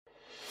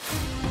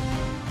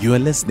You are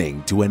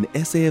listening to an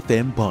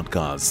SAFM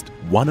podcast,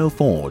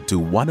 104 to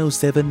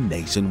 107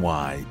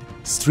 nationwide.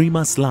 Stream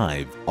us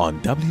live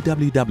on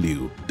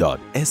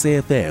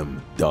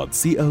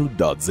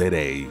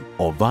www.safm.co.za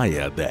or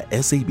via the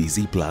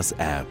SABC Plus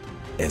app.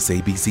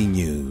 SABC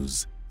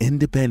News,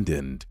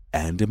 independent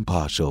and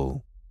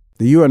impartial.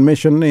 The UN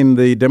mission in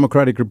the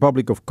Democratic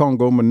Republic of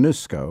Congo,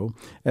 MONUSCO,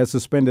 has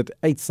suspended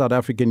 8 South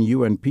African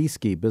UN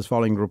peacekeepers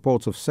following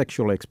reports of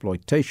sexual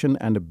exploitation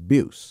and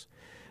abuse.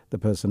 The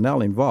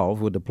personnel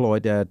involved were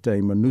deployed at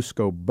a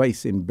MONUSCO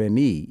base in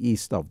Beni,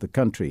 east of the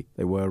country.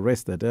 They were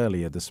arrested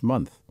earlier this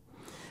month.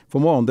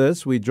 For more on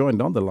this, we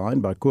joined on the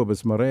line by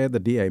Kobus Marais, the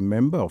DA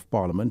Member of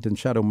Parliament and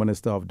Shadow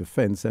Minister of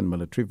Defence and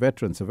Military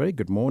Veterans. A very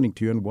good morning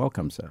to you and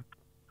welcome, sir.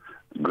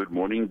 Good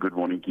morning to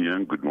you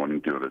and good morning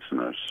to your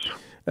listeners.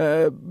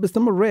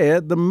 Mr.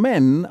 Marais, the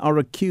men are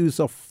accused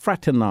of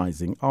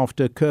fraternizing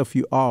after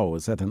curfew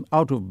hours at an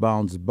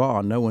out-of-bounds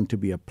bar known to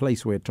be a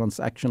place where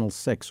transactional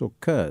sex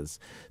occurs.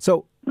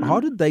 So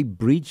how did they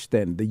breach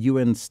then the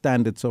UN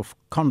standards of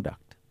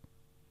conduct?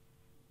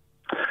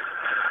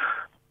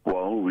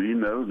 Well, we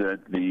know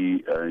that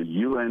the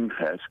UN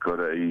has got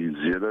a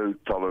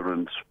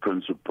zero-tolerance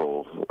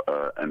principle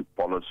and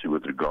policy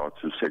with regard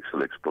to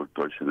sexual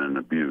exploitation and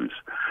abuse.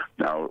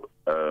 Now,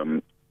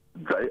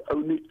 they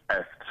only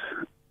act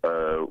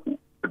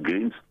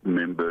against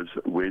members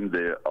when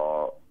there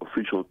are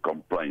official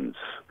complaints,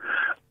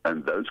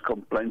 and those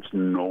complaints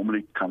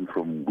normally come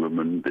from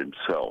women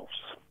themselves.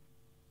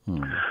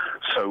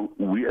 So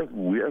we have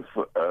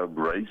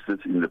raised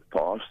this in the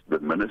past. The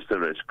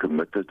minister has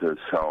committed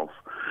herself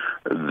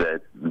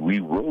that we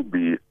will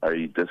be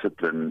a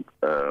disciplined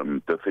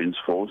defence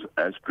force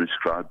as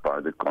prescribed by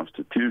the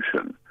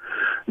Constitution.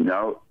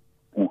 Now,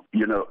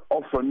 you know,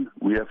 often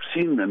we have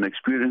seen and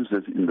experienced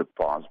this in the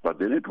past, but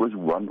then it was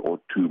 1 or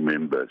 2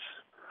 members.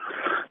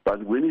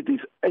 But when it is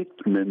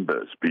 8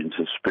 members being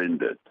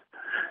suspended,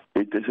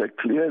 it is a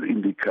clear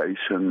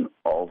indication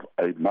of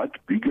a much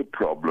bigger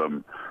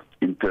problem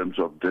in terms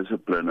of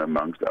discipline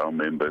amongst our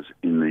members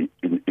in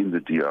the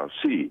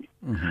DRC.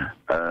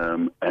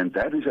 And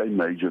that is a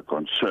major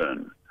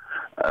concern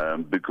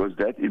because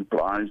that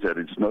implies that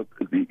it's not,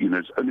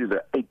 it's only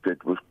the 8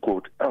 that was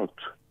caught out,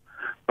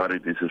 but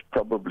it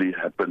probably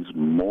happens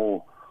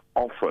more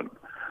often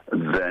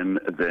than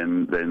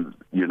the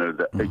 8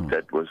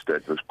 that was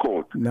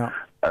caught. No.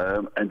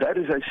 And that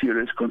is a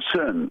serious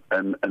concern,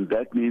 and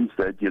that means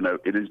that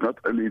it is not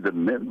only the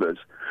members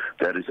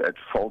that is at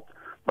fault,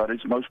 but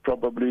it's most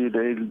probably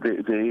their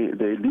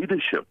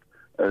leadership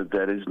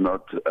that is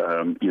not do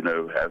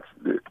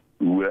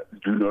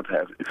not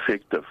have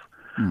effective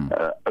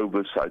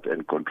oversight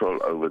and control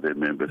over their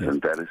members,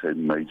 and that is a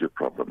major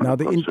problem and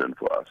concern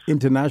for us.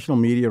 International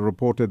media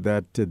reported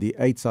that the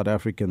 8 South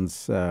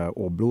Africans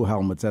or Blue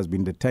Helmets has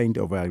been detained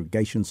over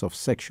allegations of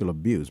sexual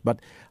abuse.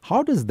 But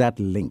how does that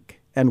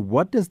link? And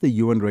what does the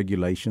UN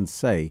regulations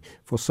say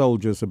for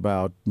soldiers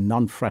about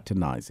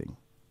non-fraternizing?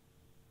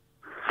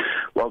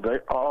 Well, they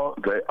are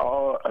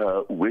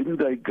when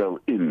they go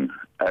in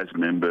as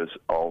members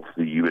of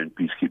the UN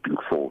peacekeeping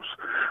force,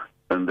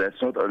 and that's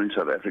not only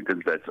South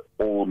Africans, that's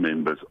all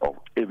members of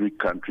every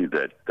country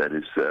that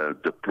is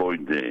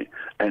deployed there.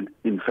 And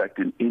in fact,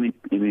 in any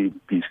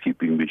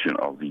peacekeeping mission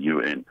of the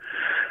UN,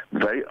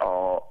 they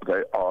are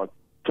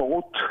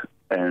taught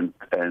and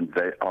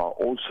they are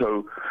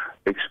also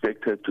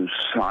expected to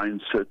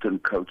sign certain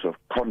codes of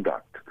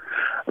conduct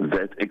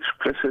that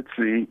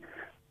explicitly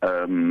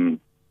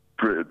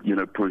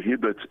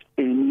prohibits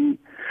any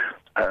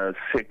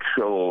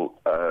sexual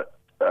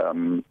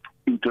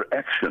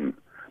interaction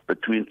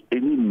between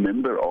any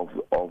member of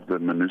the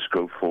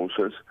MONUSCO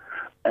forces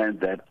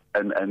and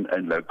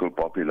local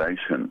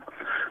population.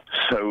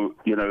 So,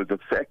 the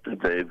fact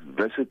that they've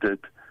visited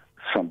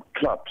some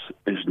clubs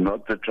is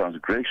not the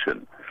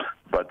transgression,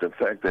 but the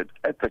fact that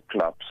at the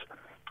clubs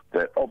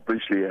they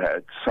obviously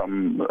had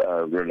some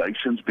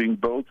relations being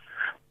built,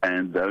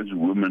 and those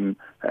women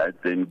had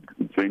then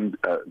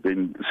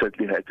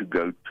certainly had to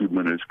go to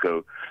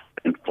MONUSCO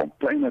and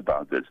complain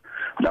about this.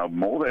 Now,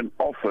 more than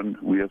often,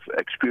 we have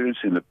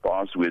experienced in the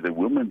past where the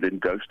woman then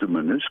goes to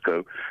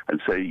MONUSCO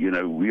and say,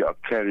 we are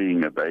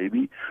carrying a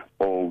baby,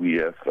 or we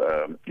have,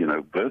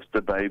 birthed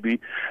a baby,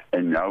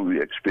 and now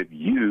we expect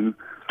you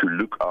to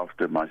look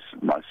after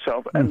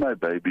myself and my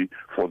baby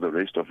for the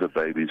rest of the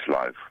baby's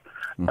life.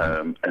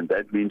 And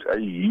that means a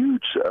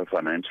huge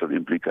financial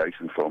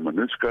implication for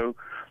MONUSCO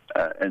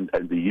and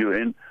the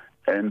UN,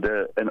 and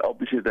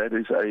obviously that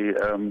is a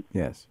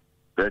yes.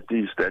 That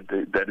is a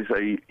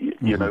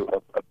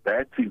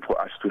bad thing for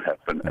us to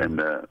happen,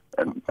 and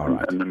an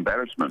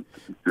embarrassment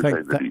to say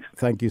the least.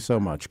 Thank you so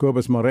much,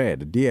 Kobus Marais,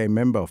 the DA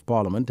Member of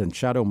Parliament and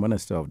Shadow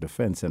Minister of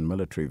Defence and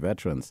Military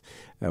Veterans.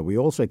 We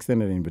also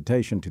extended an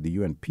invitation to the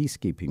UN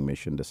peacekeeping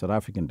mission, the South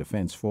African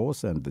Defence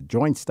Force, and the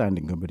Joint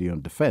Standing Committee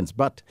on Defence,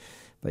 but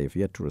they have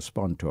yet to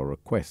respond to our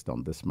request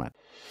on this matter.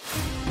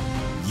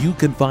 You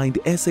can find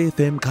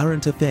SAFM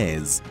Current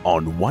Affairs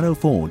on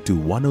 104 to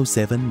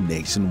 107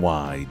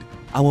 nationwide.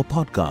 Our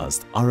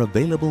podcasts are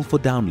available for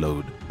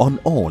download on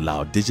all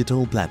our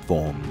digital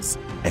platforms.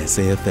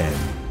 SAFM,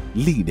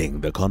 leading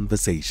the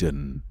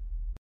conversation.